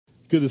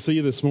Good to see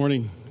you this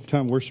morning.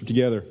 Time to worship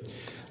together.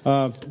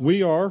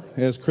 We are,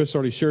 as Chris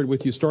already shared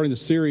with you, starting the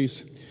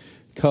series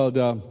called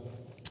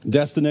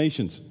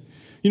Destinations.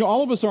 You know,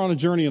 all of us are on a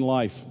journey in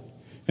life.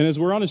 And as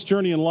we're on this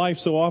journey in life,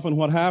 so often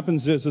what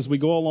happens is as we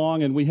go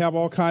along and we have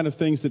all kind of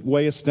things that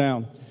weigh us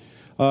down.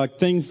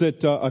 Things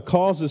that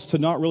cause us to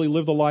not really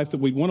live the life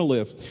that we want to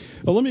live.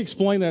 Well, let me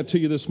explain that to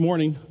you this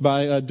morning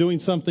by doing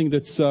something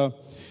that's,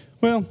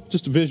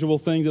 just a visual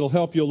thing that'll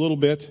help you a little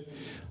bit.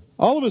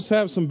 All of us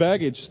have some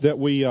baggage that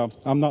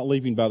I'm not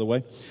leaving, by the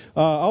way.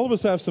 All of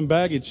us have some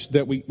baggage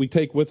that we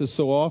take with us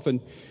so often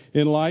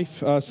in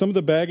life. Some of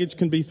the baggage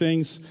can be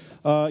things,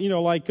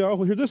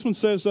 here this one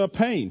says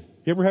pain.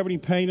 You ever have any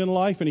pain in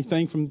life?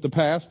 Anything from the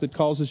past that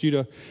causes you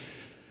to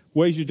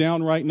weighs you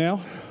down right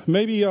now?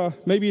 Maybe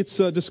it's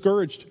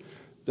discouraged.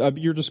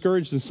 You're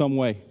discouraged in some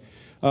way.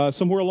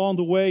 Somewhere along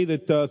the way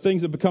that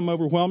things have become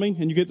overwhelming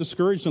and you get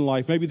discouraged in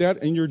life. Maybe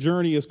that in your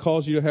journey has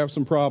caused you to have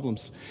some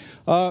problems.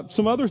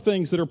 Some other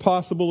things that are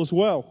possible as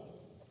well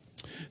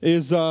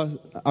is,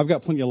 I've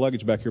got plenty of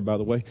luggage back here, by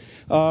the way,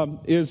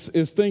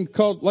 is things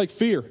called like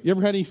fear. You ever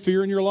had any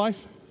fear in your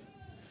life?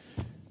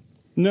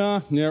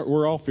 No,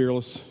 we're all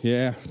fearless.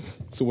 Yeah,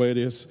 that's the way it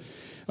is.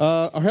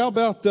 Or how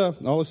about,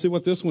 let's see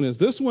what this one is.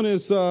 This one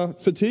is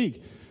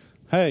fatigue.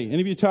 Hey,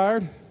 any of you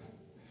tired?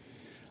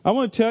 I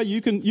want to tell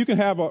you, you can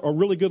have a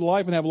really good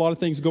life and have a lot of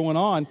things going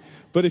on,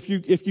 but if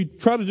you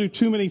try to do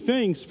too many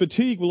things,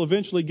 fatigue will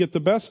eventually get the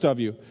best of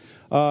you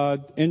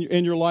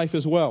in your life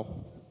as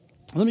well.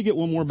 Let me get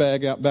one more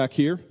bag out back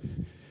here,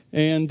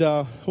 and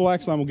actually I'm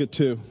going to get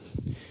two.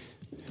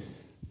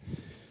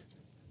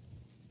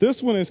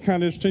 This one is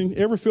kind of interesting.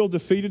 Ever feel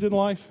defeated in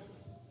life?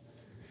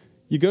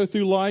 You go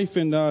through life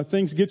and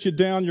things get you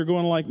down. You're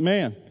going like,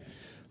 man,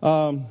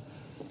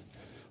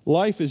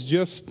 life is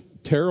just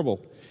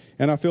terrible.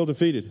 And I feel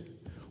defeated.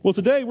 Well,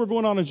 today we're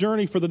going on a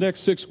journey for the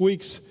next 6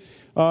 weeks.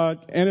 And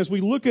as we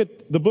look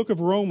at the book of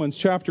Romans,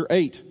 chapter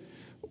 8,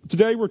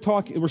 today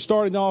we're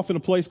starting off in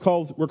a place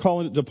we're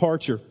calling it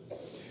departure.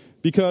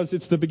 Because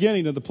it's the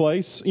beginning of the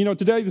place. You know,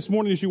 this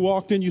morning as you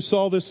walked in, you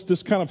saw this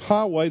kind of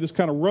highway, this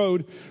kind of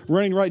road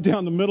running right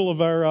down the middle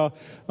of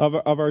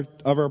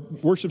our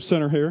worship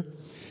center here.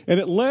 And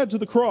it led to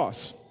the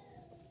cross.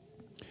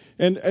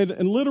 And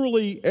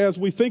literally, as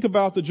we think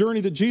about the journey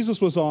that Jesus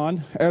was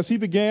on, as he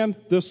began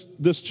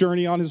this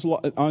journey on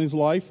his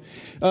life,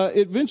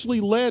 it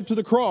eventually led to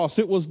the cross.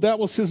 That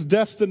was his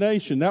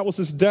destination. That was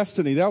his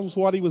destiny. That was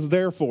what he was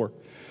there for.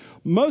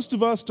 Most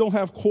of us don't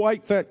have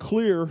quite that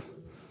clear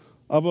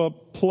of a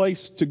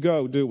place to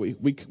go, do we?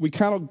 We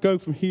kind of go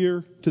from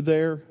here to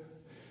there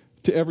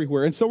to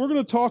everywhere. And so we're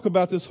going to talk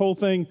about this whole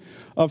thing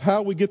of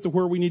how we get to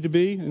where we need to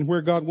be and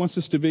where God wants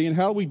us to be and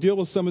how we deal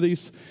with some of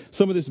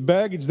this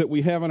baggage that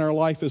we have in our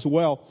life as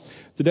well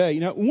today. You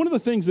know, one of the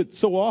things that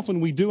so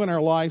often we do in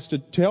our lives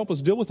to help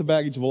us deal with the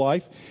baggage of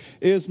life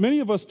is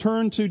many of us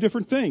turn to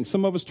different things.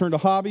 Some of us turn to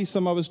hobbies.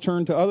 Some of us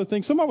turn to other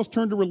things. Some of us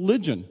turn to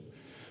religion.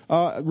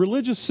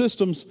 Religious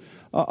systems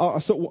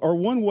are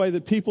one way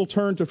that people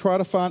turn to try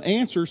to find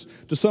answers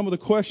to some of the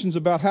questions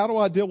about how do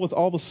I deal with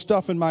all the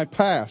stuff in my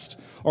past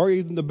or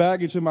even the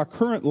baggage in my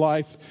current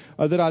life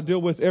that I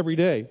deal with every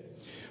day.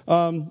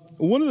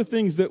 One of the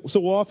things that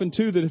so often,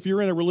 too, that if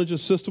you're in a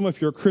religious system, if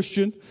you're a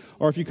Christian,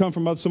 or if you come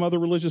from some other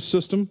religious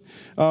system,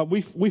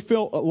 we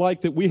feel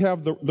like that we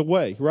have the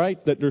way,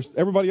 right? That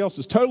everybody else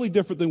is totally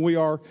different than we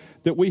are,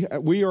 that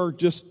we are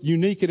just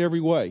unique in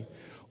every way.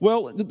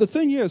 Well, the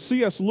thing is,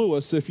 C.S.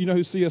 Lewis, if you know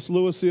who C.S.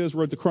 Lewis is,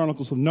 wrote the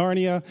Chronicles of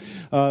Narnia,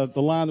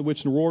 The Lion, the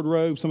Witch, and the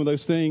Wardrobe, some of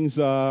those things,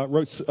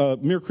 wrote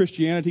Mere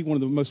Christianity, one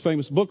of the most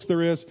famous books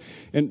there is,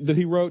 and that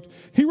he wrote.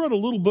 He wrote a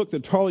little book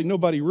that probably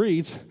nobody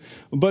reads,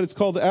 but it's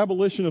called The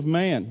Abolition of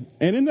Man.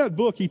 And in that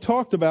book, he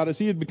talked about, as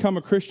he had become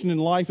a Christian in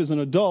life as an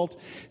adult,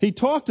 he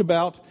talked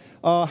about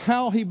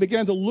how he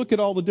began to look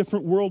at all the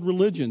different world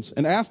religions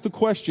and ask the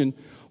question,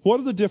 what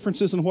are the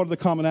differences and what are the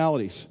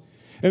commonalities?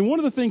 And one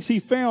of the things he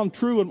found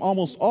true in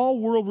almost all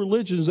world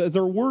religions is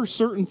there were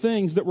certain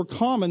things that were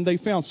common. They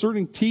found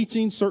certain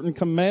teachings, certain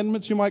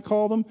commandments, you might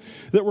call them,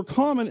 that were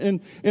common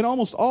in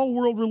almost all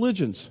world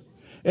religions.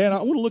 And I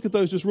want to look at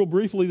those just real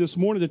briefly this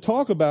morning to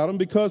talk about them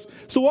because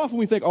so often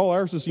we think,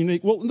 ours is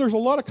unique. Well, there's a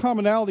lot of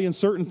commonality in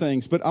certain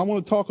things, but I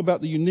want to talk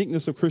about the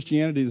uniqueness of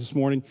Christianity this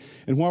morning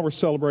and why we're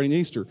celebrating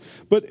Easter.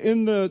 But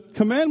in the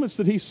commandments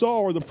that he saw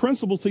or the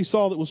principles he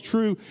saw that was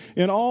true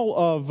in all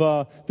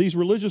of these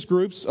religious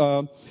groups,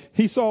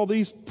 he saw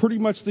these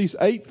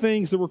 8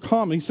 things that were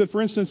common. He said,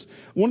 for instance,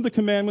 one of the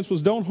commandments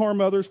was don't harm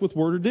others with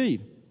word or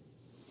deed.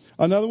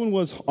 Another one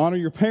was honor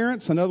your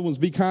parents. Another one was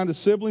be kind to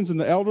siblings and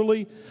the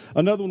elderly.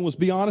 Another one was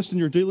be honest in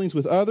your dealings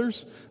with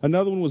others.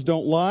 Another one was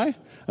don't lie.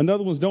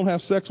 Another one was don't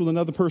have sex with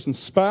another person's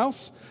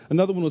spouse.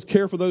 Another one was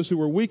care for those who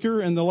were weaker.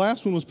 And the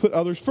last one was put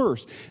others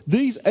first.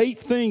 These 8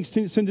 things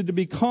tended to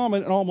be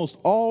common in almost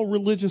all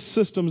religious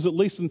systems, at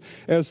least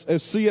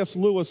as C.S.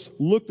 Lewis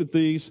looked at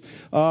these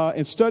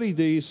and studied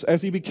these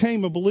as he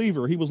became a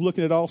believer. He was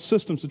looking at all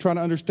systems to try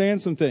to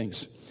understand some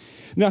things.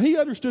 Now, he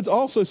understood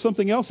also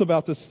something else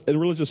about this in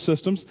religious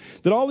systems,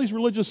 that all these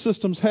religious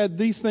systems had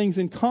these things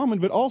in common,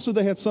 but also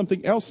they had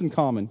something else in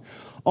common.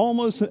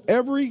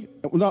 Every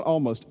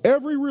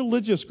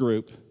religious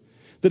group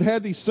that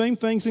had these same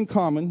things in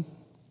common,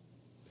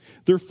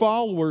 their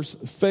followers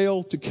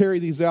failed to carry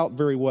these out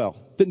very well.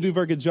 Didn't do a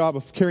very good job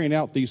of carrying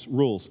out these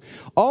rules.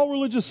 All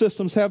religious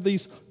systems have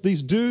these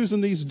do's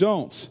and these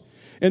don'ts.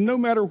 And no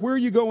matter where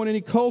you go in any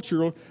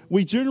culture,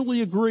 we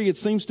generally agree, it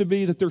seems to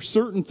be, that there's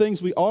certain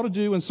things we ought to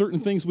do and certain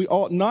things we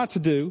ought not to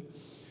do,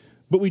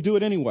 but we do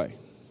it anyway.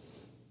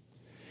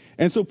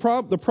 And so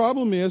the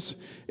problem is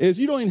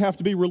you don't even have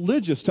to be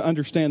religious to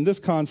understand this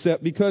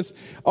concept, because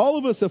all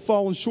of us have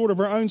fallen short of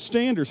our own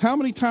standards. How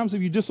many times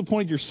have you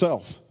disappointed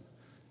yourself?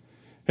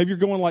 Have you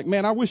going like,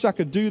 man, I wish I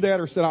could do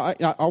that, or said,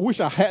 I wish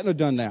I hadn't have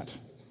done that.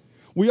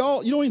 You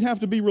don't even have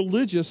to be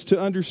religious to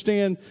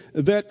understand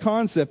that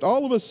concept.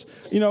 All of us,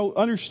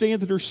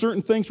 understand that there's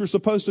certain things we're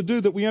supposed to do,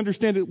 that we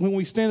understand that when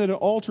we stand at an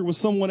altar with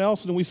someone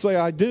else and we say,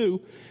 I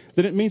do,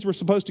 that it means we're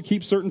supposed to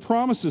keep certain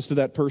promises to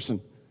that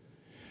person.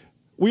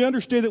 We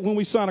understand that when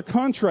we sign a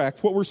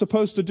contract, what we're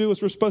supposed to do is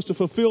we're supposed to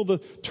fulfill the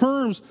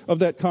terms of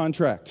that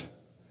contract.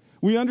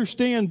 We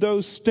understand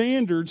those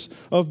standards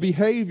of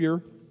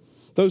behavior,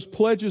 those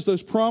pledges,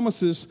 those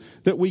promises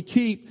that we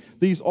keep,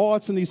 these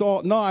oughts and these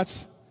ought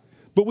nots,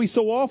 but we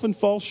so often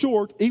fall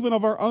short even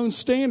of our own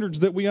standards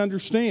that we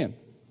understand.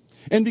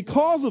 And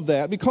because of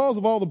that, because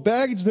of all the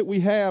baggage that we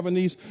have and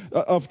these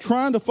of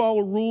trying to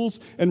follow rules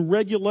and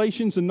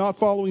regulations and not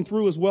following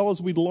through as well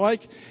as we'd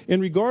like in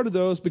regard to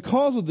those,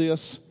 because of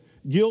this,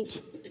 guilt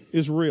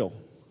is real.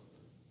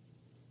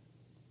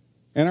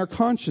 And our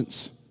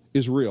conscience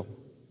is real.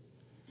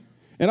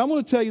 And I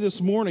want to tell you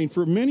this morning,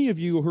 for many of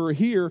you who are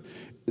here,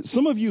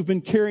 some of you have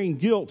been carrying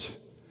guilt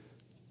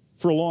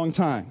for a long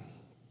time.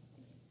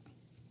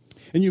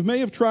 And you may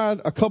have tried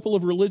a couple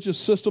of religious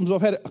systems.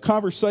 I've had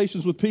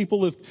conversations with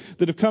people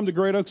that have come to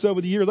Great Oaks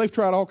over the year. They've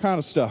tried all kind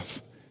of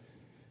stuff.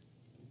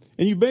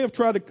 And you may have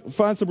tried to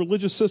find some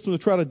religious system to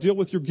try to deal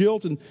with your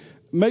guilt. And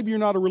maybe you're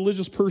not a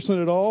religious person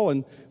at all.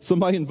 And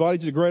somebody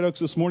invited you to Great Oaks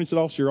this morning and said,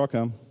 oh, sure, I'll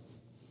come.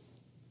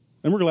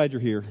 And we're glad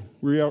you're here.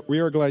 We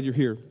are glad you're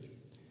here.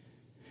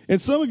 And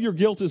some of your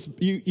guilt is,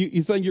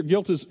 you think your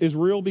guilt is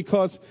real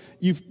because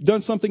you've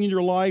done something in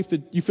your life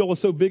that you feel is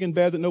so big and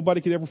bad that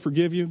nobody could ever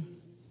forgive you,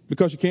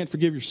 because you can't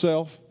forgive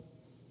yourself.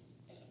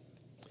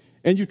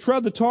 And you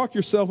tried to talk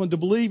yourself into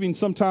believing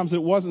sometimes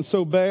it wasn't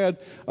so bad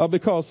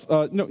because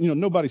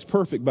nobody's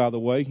perfect, by the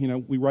way.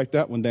 We write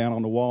that one down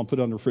on the wall and put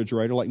it on the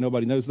refrigerator like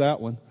nobody knows that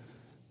one.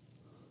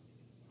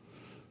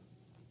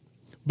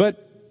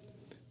 But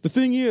the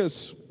thing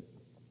is,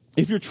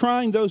 if you're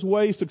trying those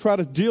ways to try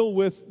to deal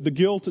with the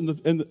guilt and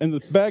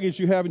the baggage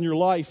you have in your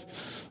life,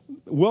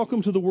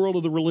 welcome to the world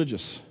of the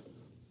religious.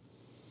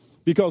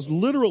 Because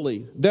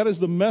literally, that is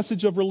the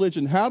message of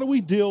religion. How do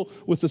we deal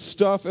with the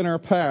stuff in our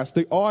past,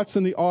 the oughts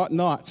and the ought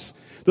nots?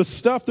 The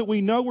stuff that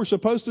we know we're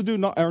supposed to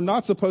do or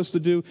not supposed to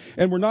do,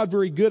 and we're not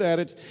very good at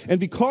it.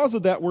 And because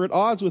of that, we're at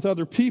odds with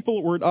other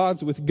people, we're at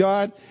odds with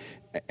God,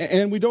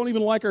 and we don't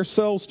even like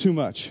ourselves too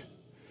much.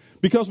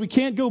 Because we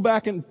can't go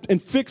back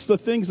and fix the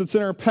things that's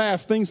in our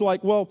past. Things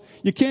like,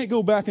 you can't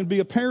go back and be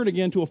a parent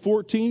again to a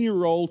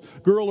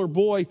 14-year-old girl or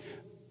boy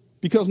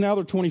because now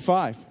they're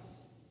 25.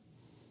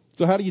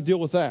 So how do you deal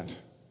with that?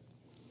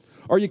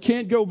 Or you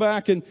can't go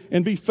back and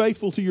be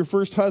faithful to your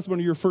first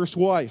husband or your first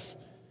wife.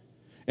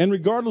 And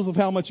regardless of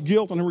how much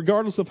guilt and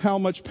regardless of how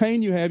much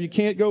pain you have, you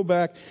can't go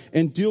back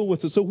and deal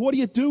with it. So what do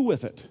you do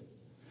with it?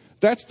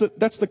 That's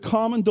the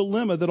common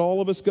dilemma that all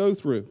of us go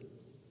through.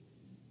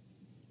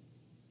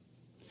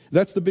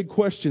 That's the big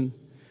question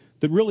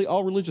that really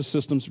all religious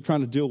systems are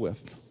trying to deal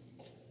with.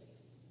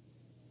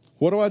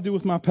 What do I do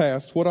with my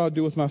past? What do I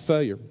do with my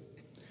failure?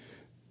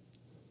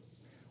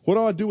 What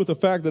do I do with the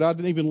fact that I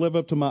didn't even live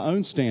up to my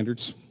own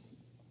standards?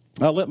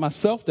 I let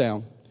myself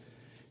down,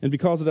 and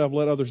because of that, I've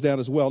let others down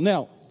as well.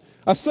 Now,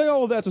 I say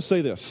all of that to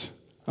say this.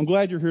 I'm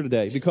glad you're here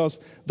today, because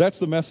that's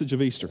the message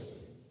of Easter.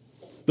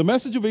 The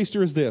message of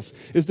Easter is this,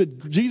 is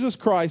that Jesus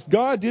Christ,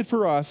 God did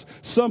for us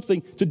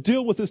something to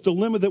deal with this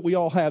dilemma that we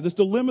all have, this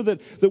dilemma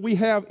that we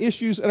have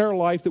issues in our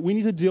life that we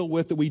need to deal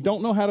with, that we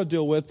don't know how to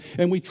deal with,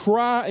 and we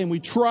try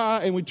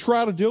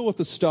to deal with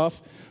the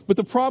stuff, but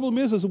the problem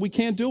is that we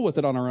can't deal with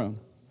it on our own.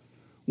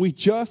 We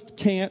just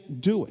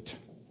can't do it.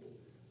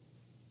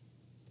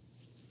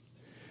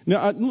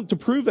 Now, to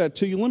prove that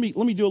to you, let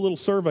me do a little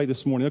survey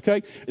this morning,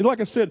 okay? And like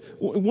I said,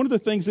 one of the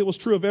things that was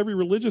true of every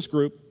religious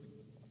group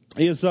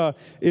is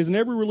in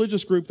every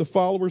religious group, the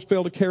followers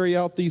fail to carry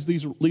out these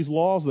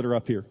laws that are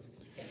up here.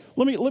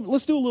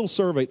 Let's do a little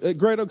survey. At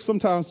Great Oaks,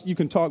 sometimes you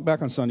can talk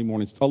back on Sunday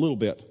mornings a little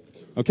bit,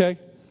 okay?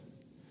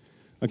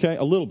 Okay,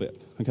 a little bit,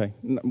 okay?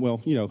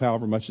 Well,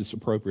 however much is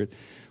appropriate,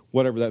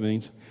 whatever that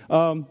means.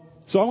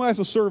 So I'm going to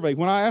ask a survey.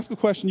 When I ask a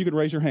question, you can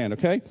raise your hand,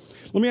 okay?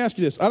 Let me ask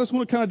you this. I just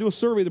want to kind of do a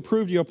survey to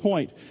prove to you a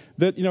point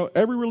that,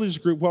 every religious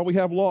group, while we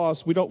have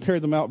laws, we don't carry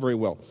them out very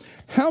well.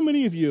 How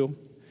many of you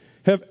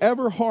have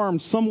ever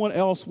harmed someone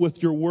else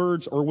with your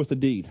words or with a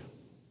deed?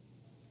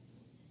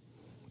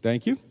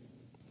 Thank you.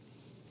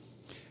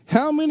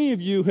 How many of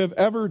you have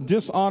ever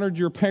dishonored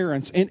your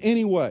parents in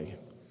any way?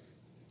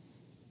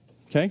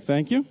 Okay,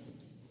 thank you.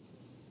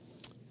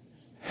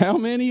 How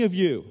many of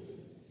you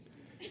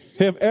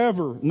have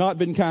ever not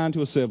been kind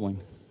to a sibling?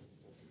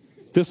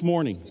 This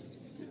morning?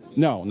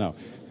 No.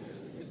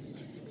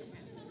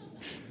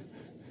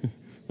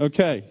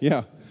 Okay,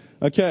 yeah.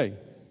 Okay.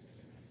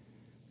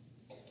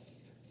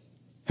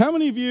 How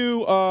many of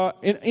you,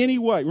 in any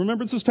way,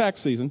 remember this is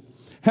tax season,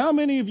 how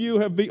many of you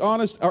have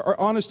are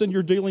honest in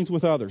your dealings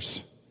with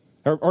others?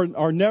 Or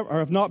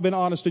have not been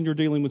honest in your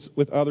dealing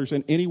with others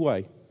in any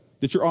way?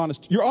 That you're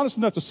honest. You're honest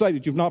enough to say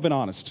that you've not been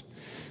honest.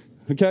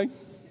 Okay?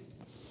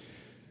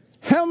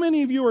 How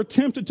many of you are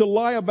tempted to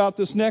lie about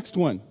this next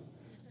one?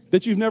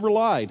 That you've never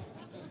lied?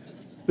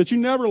 That you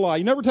never lie.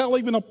 You never tell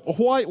even a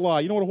white lie.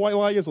 You know what a white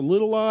lie is? A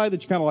little lie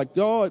that you kind of like,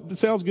 oh, it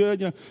sounds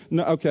good. You know,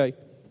 no, okay.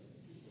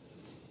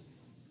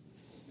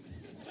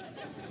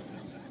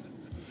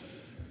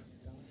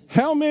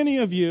 How many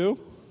of you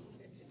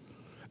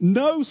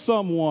know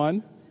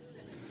someone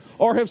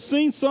or have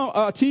seen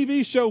a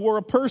TV show where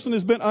a person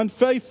has been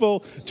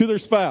unfaithful to their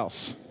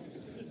spouse?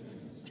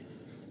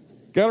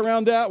 Got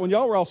around that one.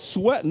 Y'all were all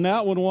sweating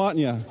that one, weren't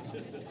you?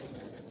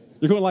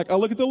 You're going like, oh,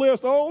 look at the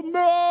list. Oh,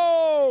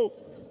 no.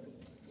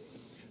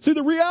 See,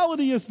 the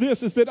reality is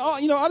this, is that,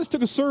 I just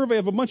took a survey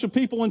of a bunch of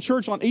people in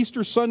church on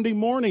Easter Sunday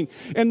morning,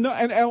 and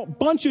a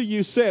bunch of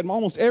you said,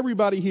 almost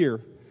everybody here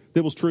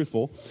that was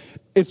truthful,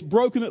 it's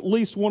broken at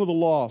least one of the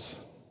laws.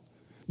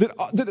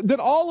 That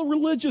all the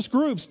religious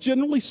groups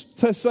generally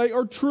say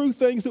are true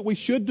things that we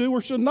should do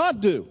or should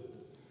not do.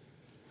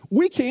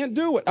 We can't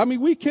do it. I mean,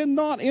 we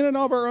cannot in and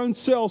of our own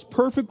selves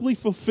perfectly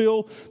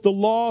fulfill the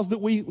laws that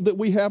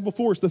we have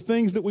before us, the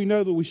things that we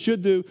know that we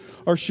should do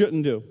or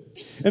shouldn't do.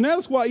 And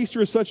that's why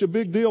Easter is such a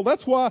big deal.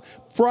 That's why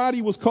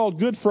Friday was called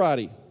Good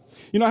Friday.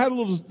 You know, I had a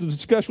little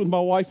discussion with my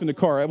wife in the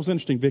car. That was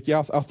interesting, Vicki.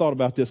 I thought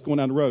about this going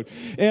down the road.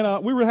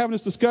 And we were having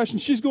this discussion.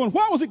 She's going,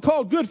 why was it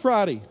called Good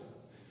Friday?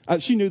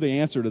 She knew the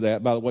answer to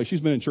that, by the way.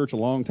 She's been in church a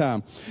long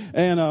time.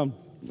 And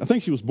I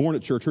think she was born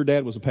at church. Her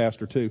dad was a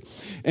pastor, too.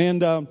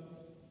 And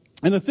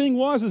the thing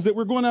is that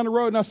we're going down the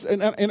road,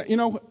 and you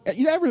know,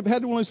 you ever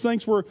had one of those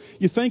things where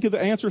you think of the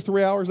answer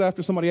 3 hours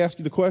after somebody asks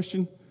you the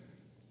question?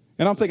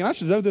 And I'm thinking, I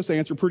should know this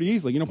answer pretty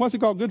easily. You know, why's it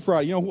called Good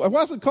Friday? You know,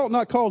 why is it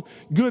not called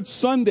Good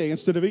Sunday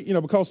instead of,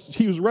 because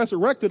he was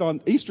resurrected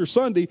on Easter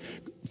Sunday.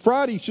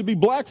 Friday should be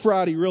Black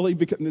Friday, really,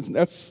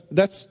 because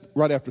that's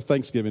right after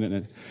Thanksgiving,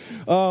 isn't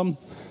it?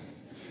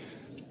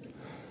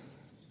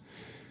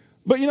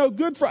 But,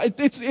 Good Friday,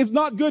 it's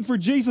not good for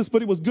Jesus,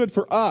 but it was good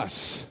for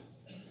us.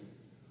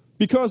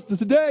 Because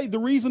today, the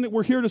reason that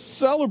we're here to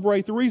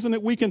celebrate, the reason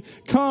that we can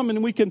come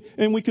and we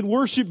can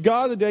worship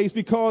God today is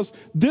because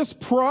this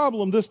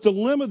problem, this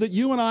dilemma that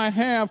you and I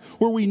have,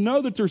 where we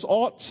know that there's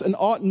oughts and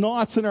ought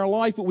nots in our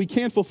life, but we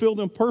can't fulfill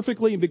them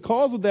perfectly. And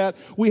because of that,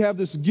 we have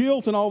this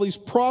guilt and all these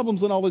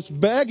problems and all this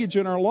baggage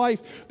in our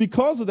life.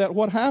 Because of that,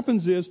 what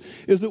happens is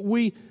that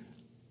we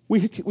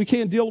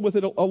can't deal with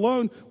it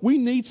alone. We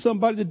need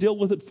somebody to deal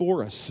with it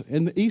for us.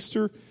 And the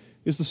Easter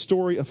is the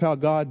story of how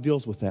God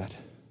deals with that.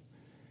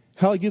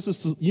 How he gives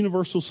us the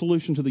universal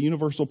solution to the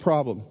universal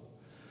problem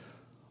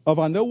of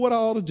I know what I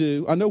ought to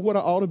do, I know what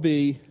I ought to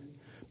be,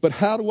 but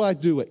how do I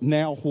do it?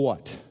 Now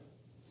what?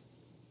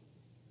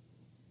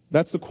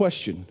 That's the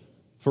question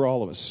for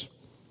all of us.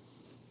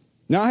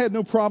 Now, I had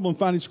no problem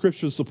finding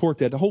scripture to support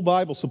that. The whole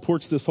Bible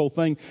supports this whole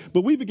thing.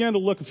 But we began to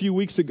look a few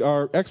weeks ago,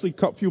 or actually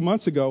a few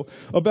months ago,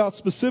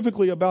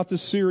 specifically about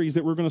this series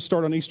that we're going to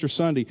start on Easter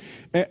Sunday.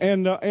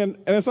 And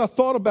as I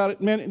thought about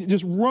it, man,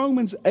 just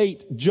Romans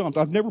 8 jumped.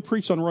 I've never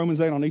preached on Romans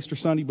 8 on Easter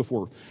Sunday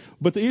before.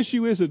 But the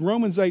issue is that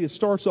Romans 8, it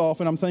starts off,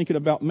 and I'm thinking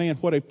about, man,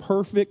 what a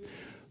perfect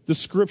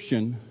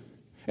description.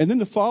 And then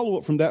to follow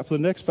up from that for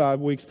the next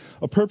 5 weeks,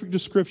 a perfect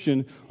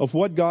description of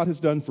what God has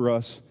done for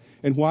us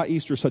and why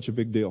Easter is such a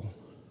big deal.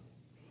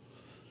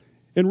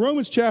 In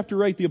Romans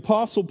chapter 8, the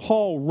Apostle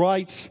Paul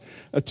writes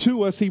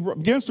to us. He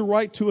begins to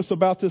write to us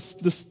about this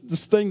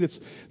thing that's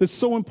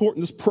so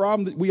important, this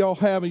problem that we all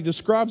have, and he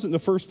describes it in the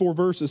first 4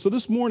 verses. So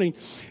this morning,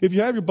 if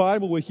you have your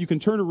Bible with you, you can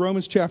turn to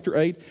Romans chapter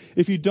 8.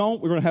 If you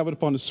don't, we're going to have it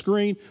up on the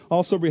screen.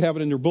 Also, we have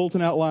it in your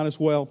bulletin outline as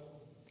well.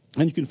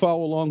 And you can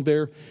follow along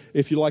there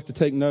if you'd like to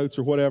take notes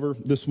or whatever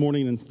this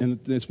morning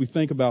and as we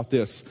think about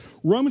this.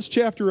 Romans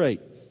chapter 8.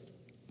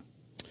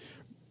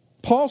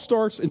 Paul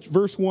starts in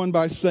verse 1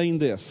 by saying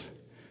this.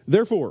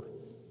 Therefore,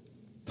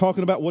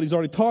 talking about what he's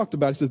already talked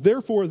about, he says,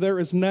 therefore there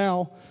is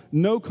now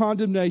no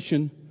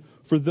condemnation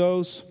for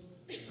those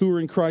who are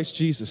in Christ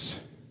Jesus.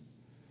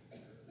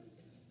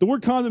 The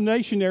word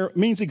condemnation there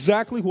means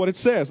exactly what it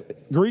says.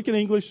 Greek and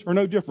English are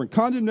no different.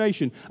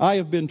 Condemnation, I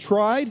have been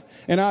tried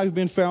and I have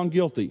been found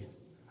guilty.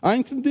 I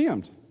am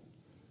condemned.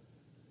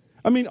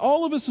 I mean,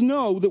 all of us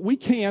know that we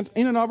can't,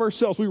 in and of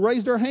ourselves, we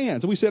raised our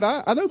hands and we said,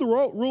 I know the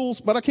rules,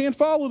 but I can't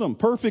follow them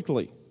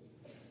perfectly.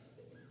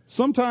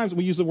 Sometimes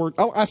we use the word,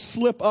 I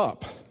slip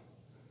up.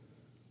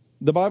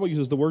 The Bible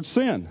uses the word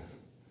sin.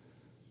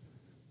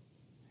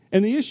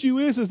 And the issue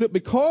is that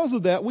because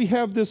of that, we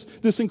have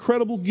this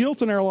incredible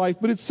guilt in our life.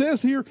 But it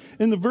says here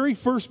in the very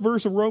first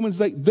verse of Romans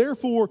 8,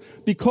 therefore,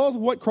 because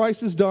of what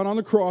Christ has done on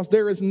the cross,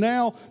 there is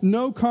now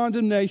no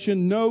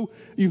condemnation,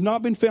 you've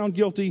not been found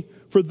guilty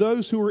for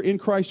those who are in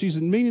Christ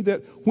Jesus. Meaning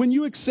that when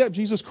you accept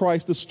Jesus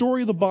Christ, the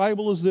story of the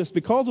Bible is this: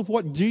 because of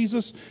what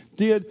Jesus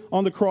did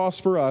on the cross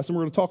for us, and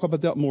we're going to talk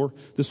about that more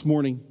this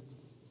morning,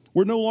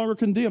 we're no longer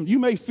condemned. You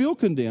may feel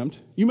condemned.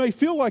 You may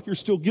feel like you're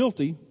still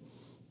guilty.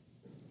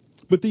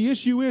 But the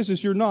issue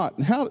is you're not.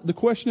 And the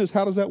question is,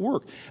 how does that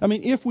work? I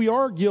mean, if we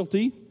are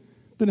guilty,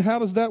 then how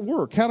does that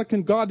work? How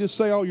can God just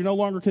say, oh, you're no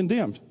longer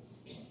condemned?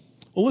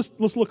 Well,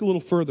 let's look a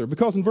little further.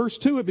 Because in verse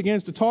 2, it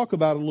begins to talk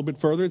about it a little bit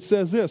further. It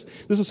says this.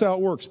 This is how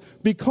it works.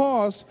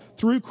 Because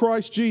through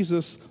Christ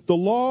Jesus, the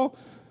law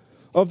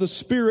of the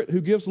Spirit who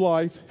gives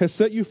life has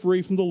set you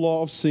free from the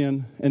law of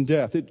sin and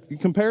death. It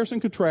compares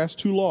and contrasts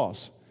two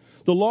laws.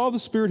 The law of the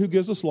Spirit who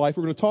gives us life.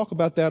 We're going to talk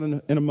about that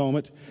in a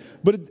moment.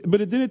 But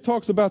then it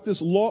talks about this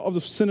law of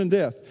the sin and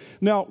death.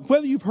 Now,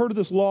 whether you've heard of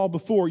this law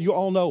before, you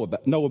all know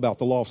about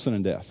the law of sin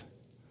and death.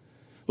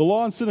 The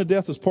law of sin and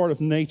death is part of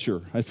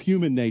nature, of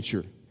human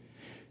nature.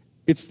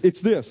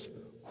 It's this: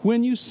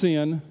 when you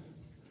sin,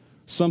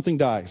 something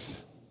dies.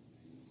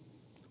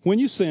 When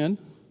you sin,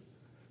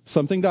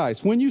 something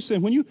dies. When you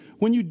sin,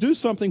 when you do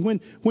something,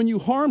 when you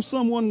harm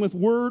someone with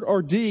word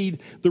or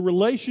deed, the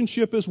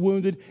relationship is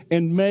wounded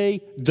and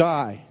may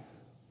die.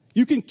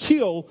 You can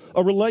kill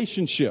a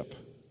relationship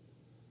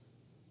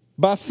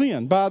by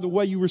sin, by the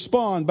way you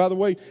respond, by the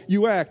way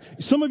you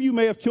act. Some of you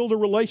may have killed a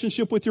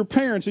relationship with your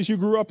parents as you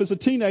grew up as a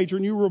teenager,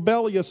 and you were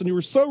rebellious, and you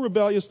were so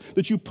rebellious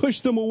that you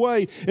pushed them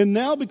away. And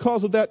now,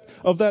 because of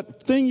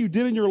that thing you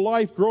did in your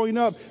life growing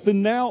up,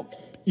 then now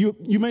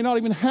you may not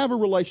even have a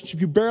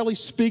relationship. You barely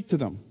speak to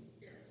them.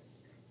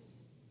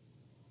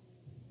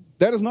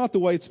 That is not the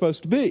way it's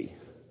supposed to be.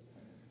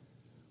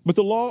 But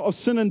the law of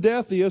sin and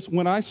death is,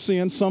 when I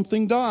sin,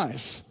 something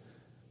dies.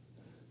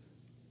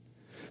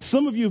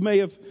 Some of you may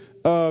have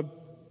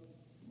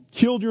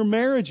killed your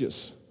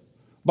marriages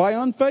by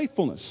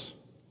unfaithfulness.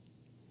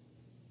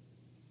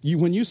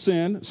 When you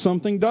sin,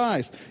 something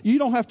dies. You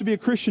don't have to be a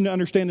Christian to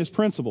understand this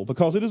principle,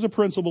 because it is a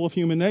principle of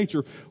human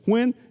nature.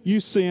 When you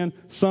sin,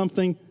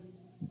 something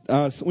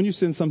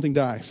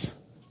dies.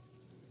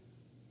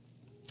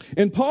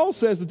 And Paul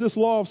says that this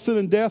law of sin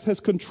and death has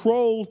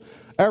controlled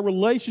our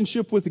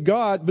relationship with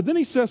God. But then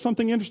he says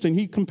something interesting.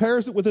 He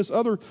compares it with this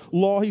other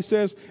law. He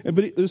says,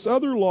 but this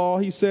other law,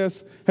 he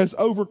says, has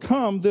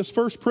overcome this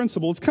first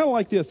principle. It's kind of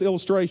like this, the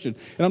illustration.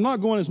 And I'm not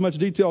going as much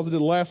detail as I did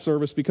the last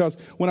service, because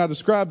when I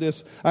described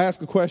this, I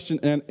asked a question,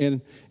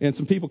 and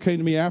some people came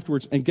to me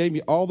afterwards and gave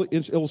me all the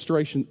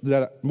illustration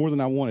more than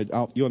I wanted.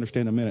 You'll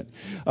understand in a minute.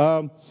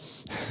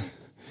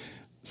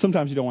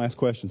 Sometimes you don't ask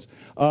questions.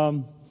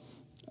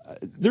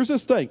 There's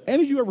this thing.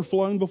 Any of you ever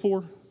flown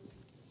before?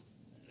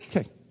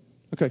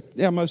 Okay.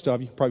 Yeah, most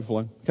of you probably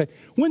flown. Okay.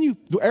 When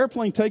the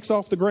airplane takes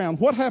off the ground,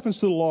 what happens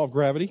to the law of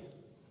gravity?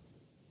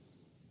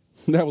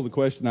 That was the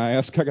question I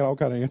asked. I got all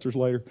kind of answers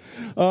later.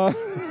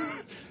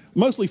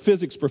 Mostly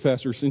physics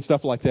professors and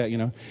stuff like that, you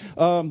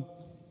know.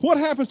 What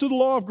happens to the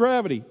law of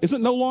gravity? Is it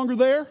no longer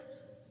there?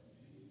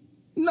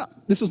 No.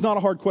 This is not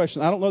a hard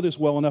question. I don't know this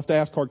well enough to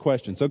ask hard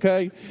questions,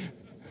 okay?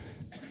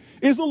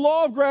 Is the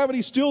law of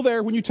gravity still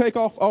there when you take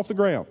off the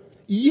ground?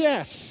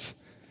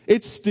 Yes,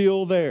 it's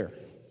still there.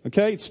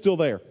 Okay, it's still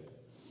there.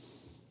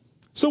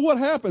 So what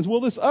happens? Well,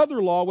 this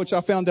other law, which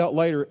I found out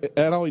later,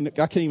 and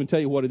I can't even tell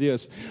you what it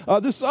is.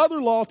 This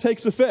other law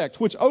takes effect,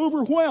 which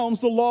overwhelms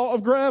the law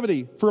of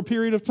gravity for a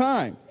period of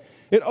time.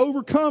 It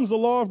overcomes the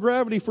law of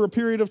gravity for a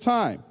period of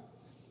time.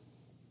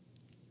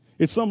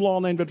 It's some law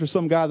named after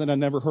some guy that I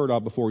never heard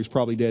of before. He's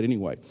probably dead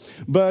anyway.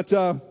 But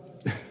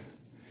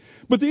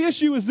the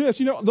issue is this,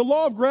 the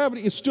law of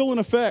gravity is still in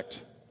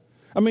effect.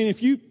 I mean,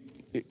 if you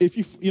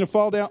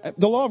fall down,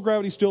 the law of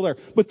gravity is still there.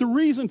 But the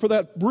reason for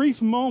that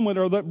brief moment,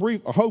 or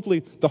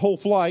hopefully the whole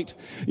flight,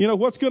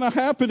 what's going to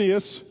happen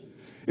is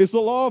the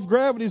law of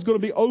gravity is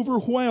going to be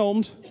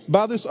overwhelmed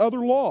by this other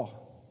law.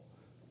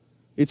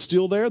 It's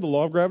still there. The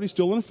law of gravity is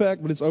still in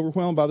effect, but it's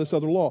overwhelmed by this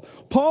other law.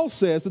 Paul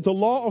says that the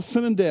law of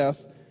sin and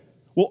death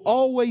will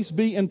always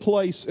be in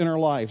place in our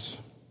lives.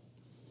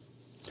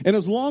 And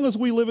as long as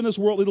we live in this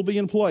world, it'll be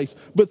in place.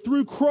 But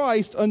through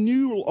Christ, a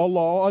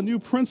new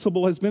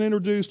principle has been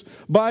introduced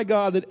by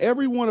God that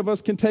every one of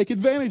us can take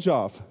advantage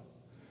of.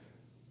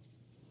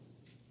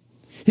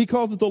 He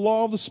calls it the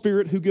law of the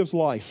Spirit who gives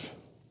life.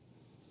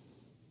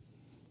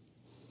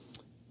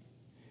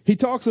 He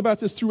talks about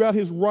this throughout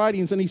his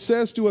writings, and he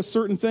says to us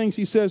certain things.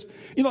 He says,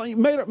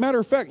 matter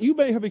of fact, you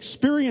may have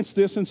experienced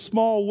this in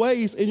small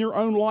ways in your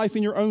own life,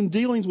 in your own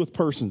dealings with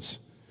persons.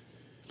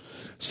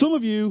 Some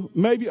of you,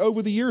 maybe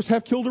over the years,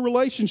 have killed a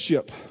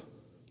relationship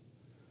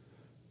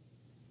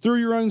through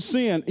your own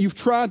sin. You've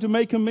tried to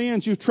make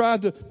amends. You've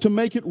tried to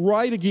make it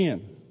right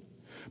again.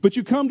 But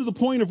you come to the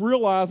point of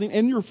realizing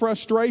in your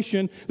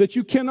frustration that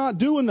you cannot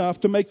do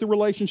enough to make the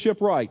relationship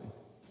right.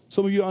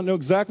 Some of you know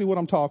exactly what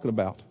I'm talking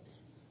about.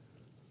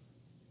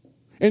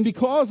 And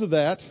because of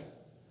that,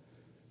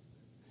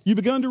 you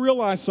begun to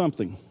realize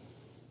something.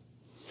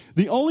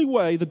 The only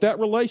way that that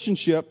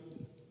relationship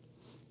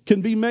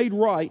can be made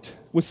right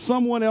with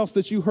someone else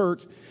that you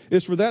hurt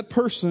is for that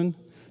person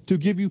to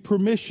give you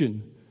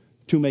permission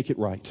to make it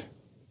right.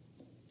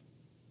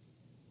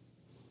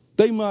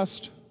 They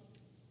must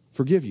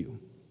forgive you.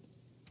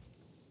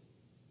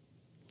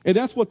 And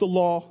that's what the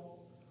law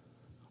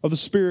of the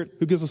Spirit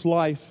who gives us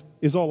life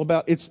is all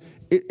about. It's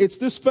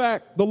this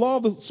fact. The law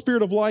of the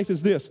Spirit of life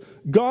is this.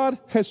 God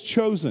has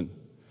chosen.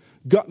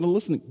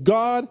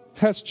 God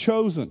has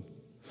chosen.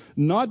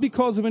 Not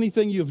because of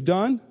anything you've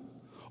done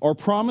or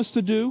promised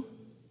to do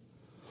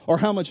or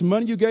how much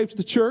money you gave to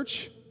the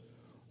church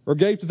or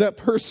gave to that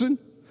person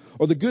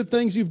or the good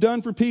things you've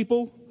done for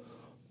people.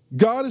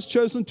 God has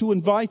chosen to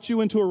invite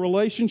you into a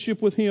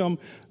relationship with Him,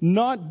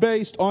 not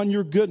based on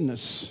your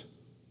goodness,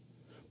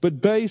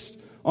 but based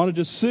on a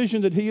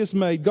decision that He has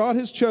made. God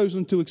has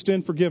chosen to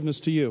extend forgiveness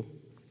to you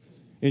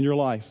in your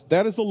life.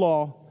 That is the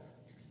law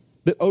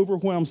that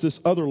overwhelms this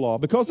other law.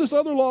 Because this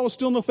other law is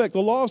still in effect.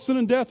 The law of sin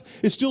and death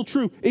is still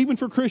true, even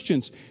for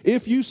Christians.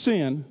 If you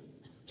sin,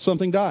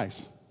 something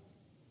dies.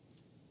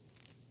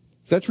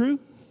 Is that true?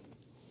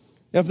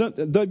 If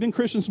they've been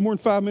Christians for more than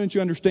 5 minutes,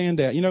 you understand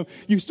that. You know,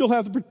 you still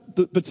have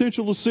the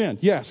potential to sin.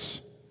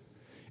 Yes.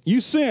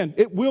 You sin,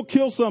 it will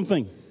kill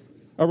something.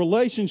 A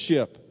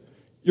relationship,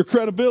 your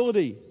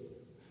credibility,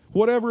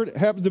 whatever it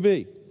happened to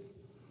be.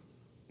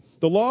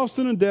 The law of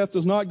sin and death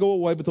does not go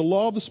away, but the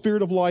law of the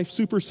Spirit of life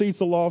supersedes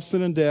the law of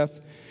sin and death.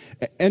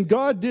 And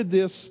God did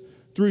this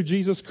through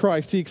Jesus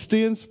Christ. He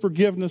extends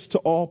forgiveness to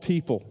all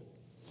people.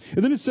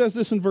 And then it says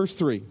this in verse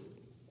 3.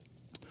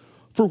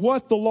 For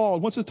what the law,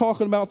 what's it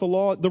talking about the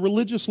law, the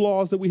religious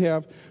laws that we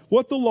have,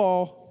 what the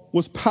law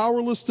was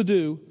powerless to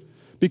do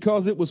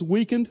because it was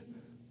weakened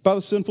by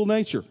the sinful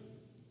nature.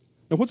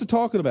 Now what's it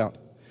talking about?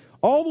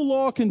 All the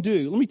law can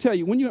do, let me tell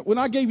you, when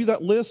I gave you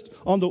that list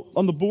on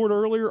the board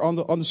earlier, on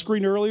the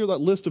screen earlier, that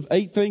list of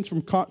 8 things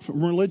from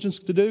religions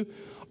to do,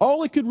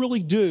 all it could really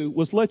do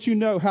was let you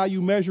know how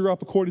you measure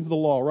up according to the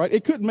law, right?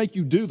 It couldn't make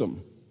you do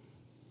them.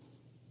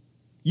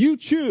 You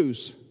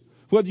choose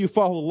whether you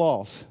follow the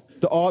laws,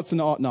 the oughts and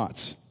the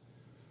ought-nots.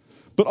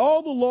 But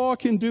all the law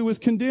can do is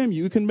condemn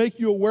you. It can make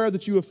you aware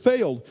that you have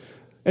failed.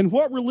 And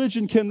what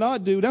religion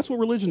cannot do, that's what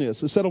religion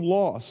is, a set of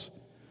laws.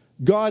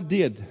 God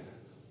did.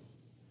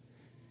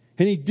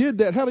 And He did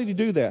that. How did He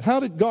do that? How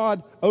did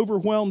God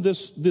overwhelm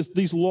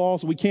these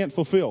laws we can't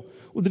fulfill?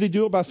 Well, did He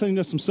do it by sending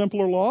us some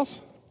simpler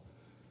laws?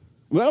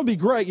 Well, that would be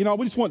great. You know,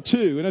 we just want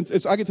 2.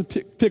 And I get to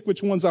pick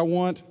which ones I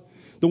want,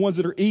 the ones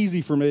that are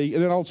easy for me,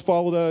 and then I'll just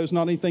follow those,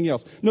 not anything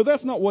else. No,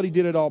 that's not what He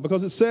did at all,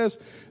 because it says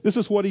this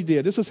is what He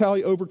did. This is how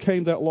He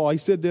overcame that law. He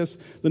said this,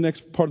 the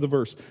next part of the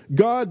verse.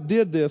 God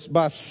did this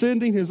by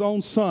sending His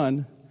own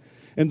Son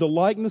in the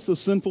likeness of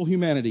sinful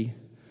humanity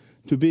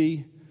to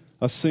be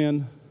a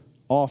sin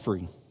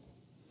offering.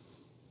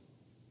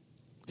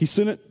 He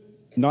sent it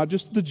not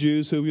just to the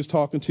Jews who He was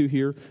talking to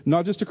here,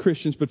 not just to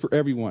Christians, but for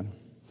everyone.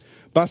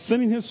 By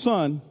sending His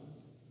Son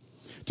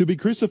to be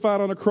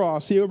crucified on a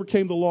cross, He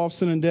overcame the law of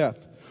sin and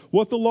death.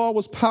 What the law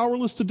was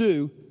powerless to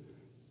do,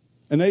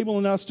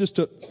 enabling us just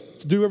to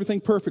do everything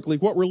perfectly.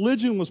 What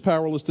religion was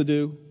powerless to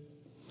do,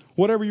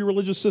 whatever your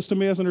religious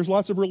system is, and there's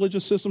lots of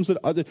religious systems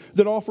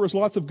that offer us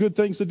lots of good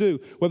things to do,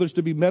 whether it's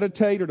to be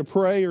meditate or to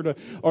pray or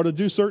to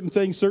do certain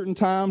things certain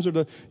times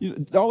or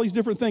all these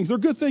different things. They're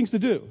good things to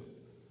do.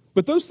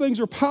 But those things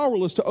are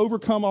powerless to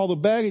overcome all the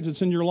baggage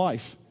that's in your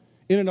life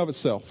in and of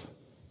itself.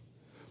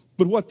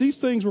 But what these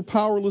things were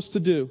powerless to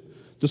do,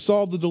 to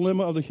solve the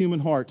dilemma of the human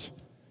heart,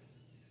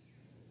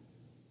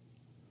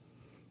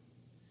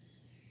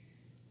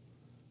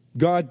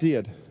 God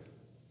did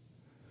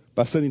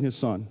by sending His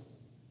Son.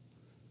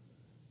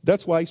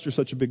 That's why Easter is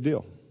such a big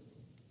deal.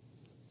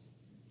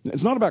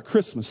 It's not about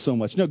Christmas so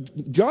much. No,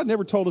 God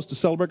never told us to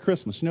celebrate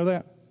Christmas. You know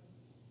that?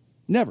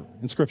 Never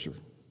in Scripture.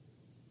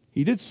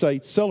 He did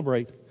say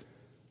celebrate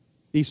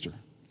Easter.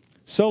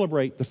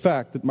 Celebrate the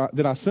fact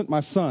that I sent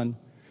my Son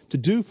to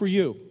do for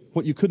you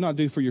what you could not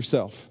do for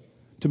yourself,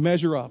 to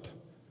measure up,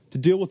 to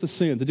deal with the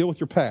sin, to deal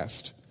with your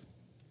past.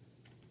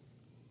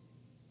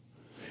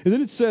 And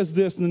then it says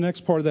this in the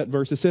next part of that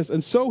verse. It says,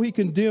 and so He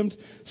condemned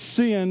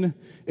sin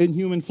in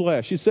human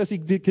flesh. It says He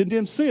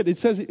condemned sin.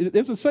 It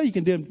doesn't say He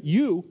condemned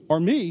you or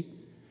me.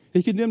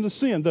 He condemned the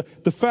sin,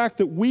 the fact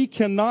that we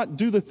cannot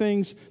do the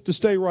things to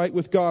stay right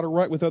with God or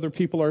right with other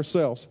people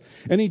ourselves.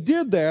 And He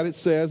did that, it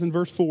says in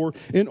verse 4,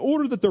 in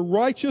order that the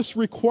righteous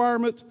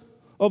requirement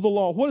of the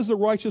law. What is the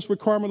righteous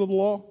requirement of the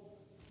law?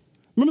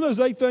 Remember those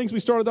 8 things we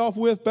started off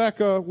with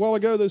back a while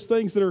ago? Those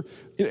things that are,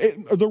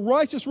 the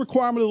righteous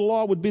requirement of the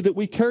law would be that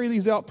we carry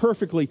these out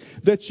perfectly,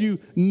 that you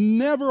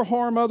never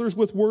harm others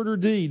with word or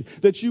deed,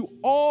 that you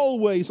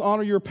always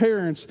honor your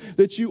parents,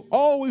 that you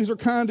always are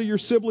kind to your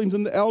siblings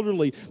and the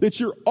elderly,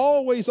 that you're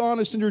always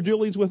honest in your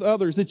dealings with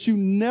others, that you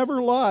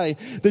never lie,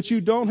 that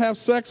you don't have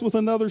sex with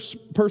another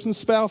person's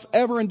spouse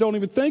ever and don't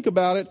even think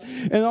about it,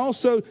 and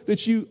also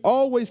that you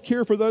always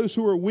care for those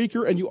who are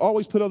weaker and you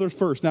always put others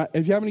first. Now,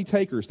 if you have any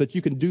takers, that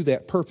you can do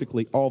that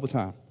perfectly all the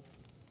time.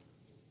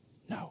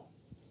 No.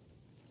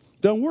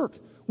 Don't work.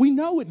 We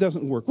know it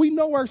doesn't work. We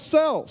know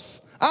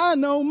ourselves. I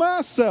know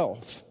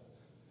myself.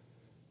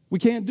 We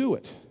can't do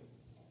it.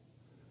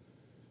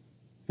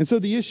 And so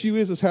the issue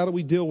is how do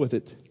we deal with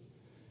it?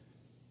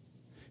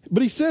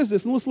 But he says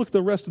this, and let's look at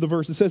the rest of the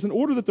verse. It says, in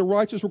order that the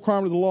righteous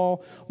requirement of the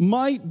law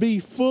might be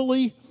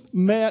fully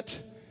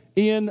met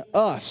in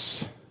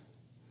us.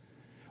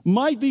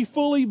 Might be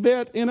fully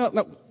met in us.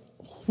 Now,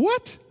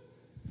 what?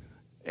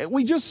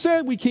 We just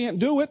said we can't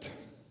do it.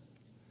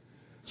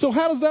 So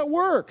how does that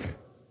work?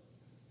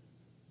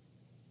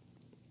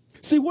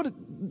 See,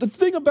 the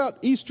thing about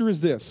Easter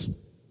is this.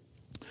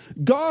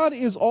 God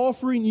is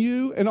offering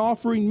you and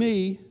offering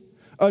me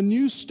a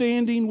new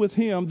standing with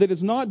him that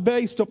is not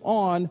based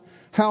upon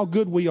how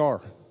good we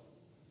are,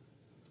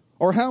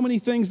 or how many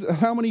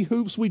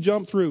hoops we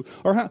jump through,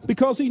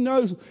 because he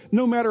knows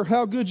no matter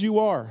how good you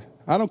are,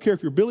 I don't care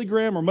if you're Billy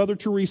Graham or Mother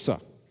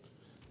Teresa,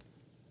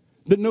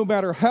 that no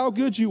matter how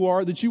good you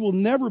are, that you will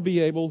never be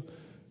able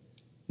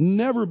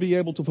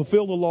to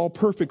fulfill the law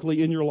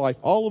perfectly in your life.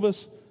 All of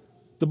us,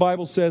 the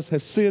Bible says,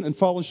 have sinned and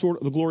fallen short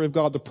of the glory of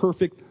God, the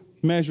perfect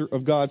measure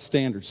of God's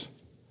standards.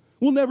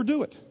 We'll never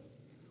do it.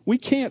 We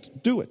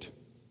can't do it.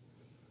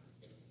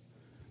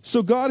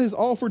 So God has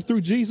offered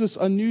through Jesus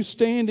a new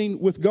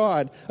standing with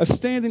God. A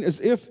standing as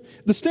if,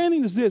 the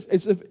standing is this,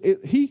 as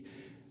if He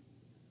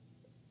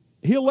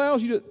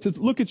allows you to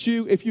look at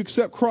you, if you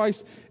accept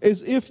Christ,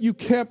 as if you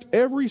kept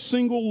every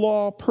single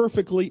law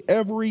perfectly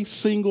every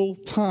single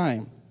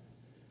time.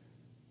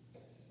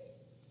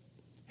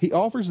 He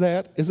offers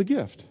that as a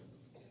gift.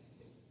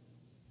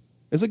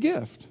 As a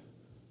gift.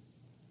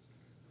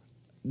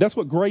 That's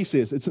what grace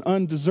is. It's an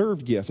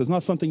undeserved gift. It's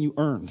not something you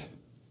earned.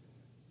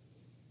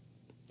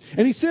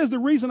 And he says the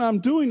reason I'm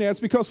doing that is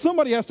because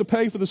somebody has to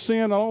pay for the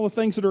sin and all the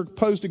things that are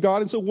opposed to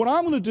God. And so what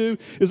I'm going to do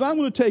is I'm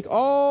going to take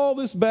all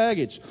this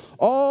baggage,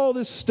 all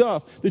this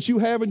stuff that you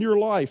have in your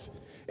life,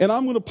 and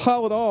I'm going to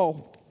pile it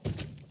all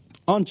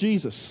on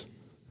Jesus.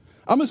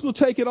 I'm just going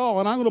to take it all,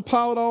 and I'm going to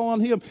pile it all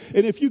on him.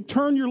 And if you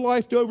turn your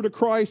life over to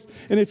Christ,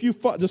 and if you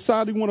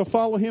decide you want to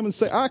follow him and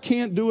say, I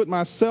can't do it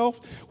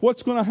myself,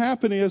 what's going to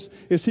happen is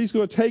he's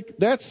going to take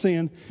that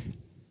sin,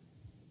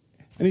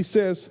 and he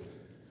says,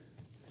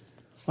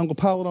 I'm going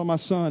to pile it on my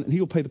son, and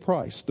he'll pay the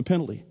price, the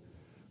penalty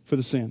for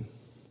the sin.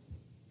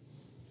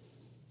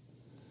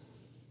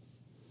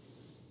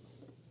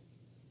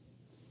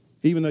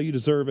 Even though you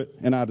deserve it,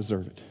 and I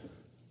deserve it.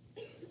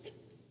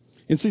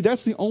 And see,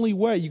 that's the only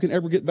way you can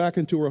ever get back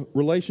into a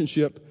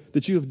relationship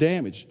that you have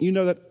damaged. You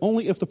know that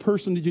only if the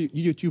person that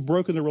you've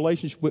broken the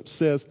relationship with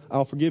says,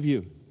 I'll forgive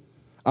you.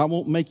 I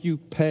won't make you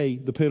pay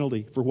the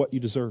penalty for what you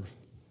deserve.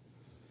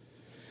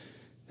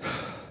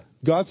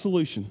 God's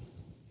solution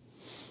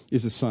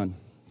is his son.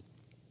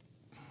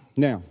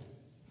 Now,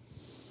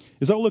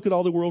 as I look at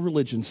all the world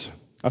religions,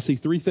 I see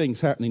three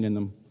things happening in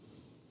them.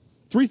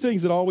 Three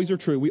things that always are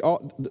true.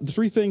 The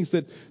three things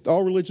that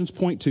all religions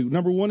point to.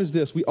 Number one is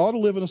this: we ought to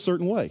live in a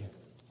certain way.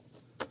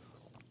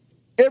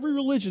 Every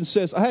religion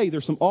says, hey,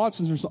 there's some oughts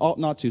and there's some ought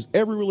not tos.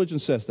 Every religion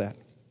says that.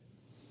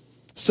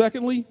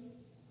 Secondly,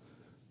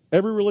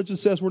 every religion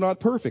says we're not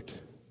perfect.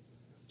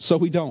 So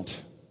we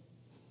don't.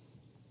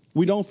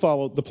 We don't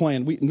follow the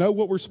plan. We know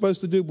what we're supposed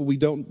to do, but we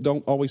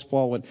don't always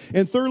follow it.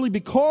 And thirdly,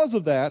 because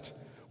of that,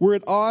 we're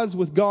at odds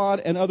with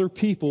God and other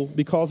people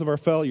because of our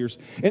failures.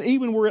 And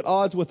even we're at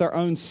odds with our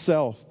own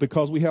self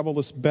because we have all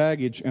this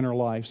baggage in our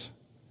lives.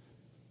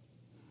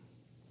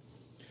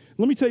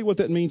 Let me tell you what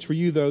that means for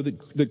you, though,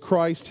 that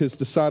Christ has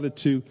decided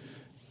to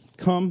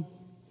come,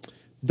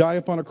 die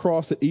upon a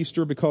cross at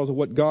Easter because of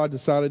what God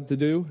decided to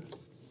do.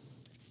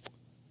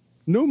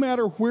 No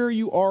matter where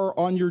you are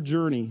on your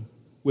journey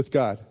with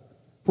God,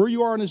 where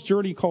you are on this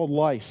journey called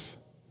life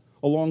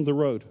along the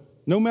road,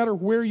 no matter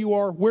where you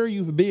are, where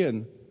you've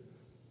been,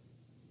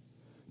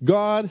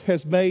 God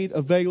has made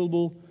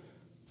available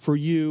for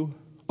you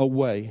a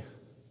way.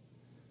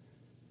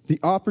 The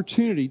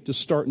opportunity to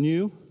start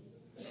new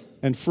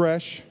and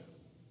fresh,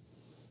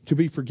 to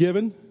be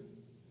forgiven,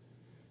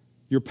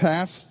 your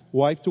past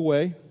wiped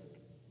away.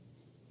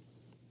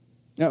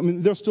 Now,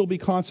 there'll still be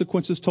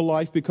consequences to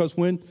life because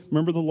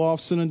remember, the law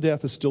of sin and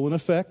death is still in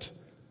effect.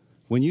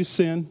 When you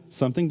sin,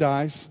 something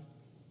dies.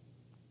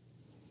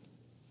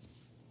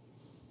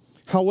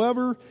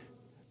 However,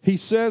 he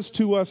says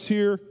to us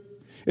here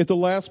at the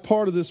last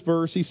part of this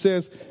verse, he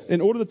says,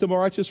 in order that the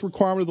righteous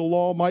requirement of the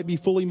law might be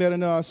fully met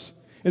in us.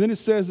 And then it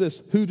says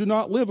this, who do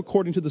not live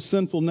according to the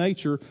sinful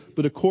nature,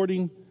 but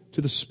according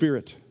to the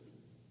Spirit.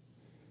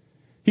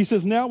 He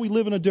says, now we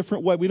live in a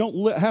different way. We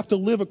don't have to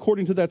live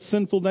according to that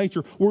sinful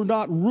nature. We're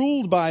not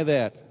ruled by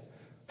that.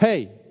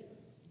 Hey,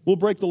 we'll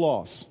break the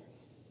laws.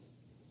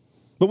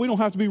 But we don't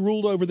have to be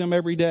ruled over them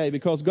every day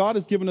because God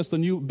has given us the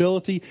new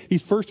ability.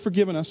 He's first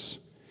forgiven us,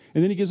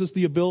 and then he gives us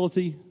the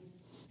ability.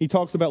 He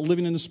talks about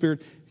living in the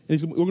Spirit.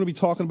 And we're going to be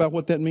talking about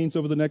what that means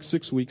over the next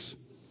 6 weeks.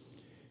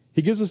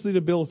 He gives us the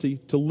ability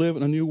to live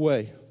in a new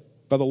way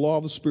by the law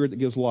of the Spirit that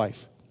gives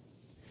life.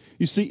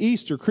 You see,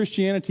 Easter,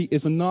 Christianity,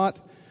 is not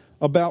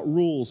about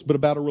rules, but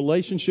about a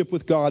relationship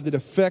with God that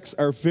affects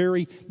our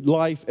very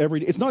life every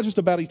day. It's not just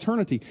about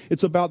eternity.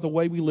 It's about the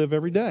way we live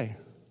every day.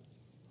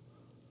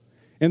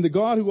 And the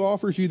God who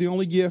offers you the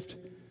only gift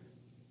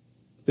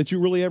that you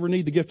really ever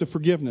need, the gift of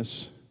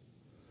forgiveness,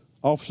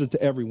 offers it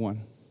to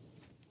everyone.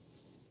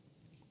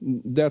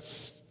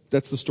 That's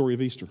the story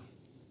of Easter.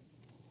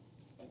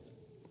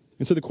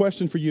 And so the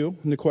question for you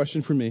and the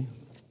question for me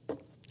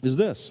is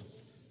this.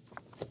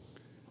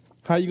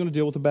 How are you going to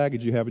deal with the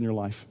baggage you have in your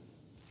life?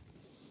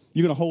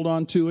 You're going to hold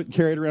on to it,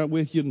 carry it around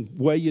with you, and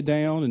weigh you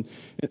down,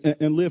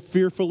 and live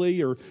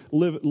fearfully, or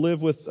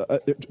live with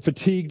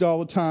fatigued all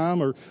the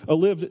time, or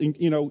live,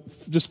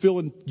 just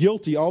feeling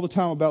guilty all the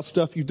time about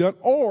stuff you've done,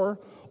 or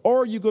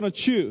are you going to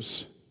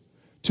choose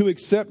to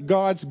accept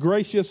God's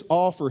gracious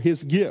offer,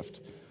 His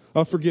gift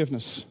of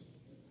forgiveness?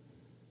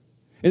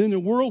 And in a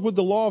world where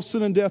the law of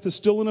sin and death is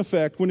still in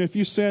effect, when if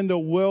you sin, there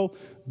will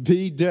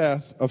be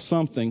death of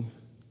something,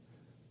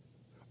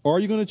 are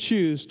you going to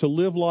choose to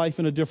live life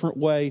in a different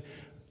way,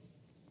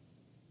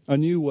 a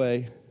new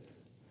way,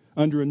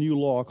 under a new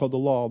law called the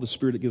law of the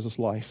Spirit that gives us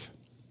life?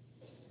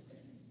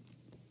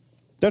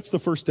 That's the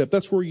first step.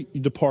 That's where you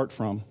depart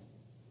from.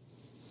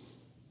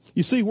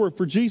 You see, where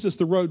for Jesus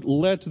the road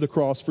led to the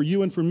cross, for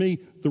you and for me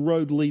the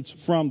road leads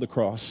from the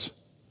cross.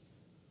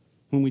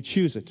 When we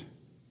choose it,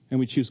 and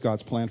we choose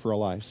God's plan for our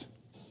lives.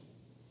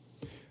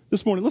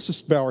 This morning, let's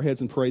just bow our heads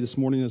and pray this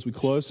morning as we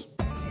close.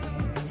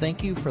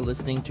 Thank you for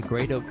listening to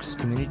Great Oaks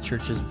Community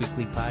Church's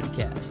weekly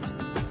podcast.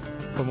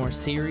 For more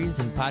series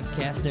and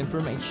podcast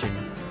information,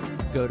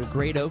 go to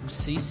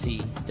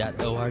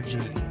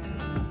greatoakscc.org.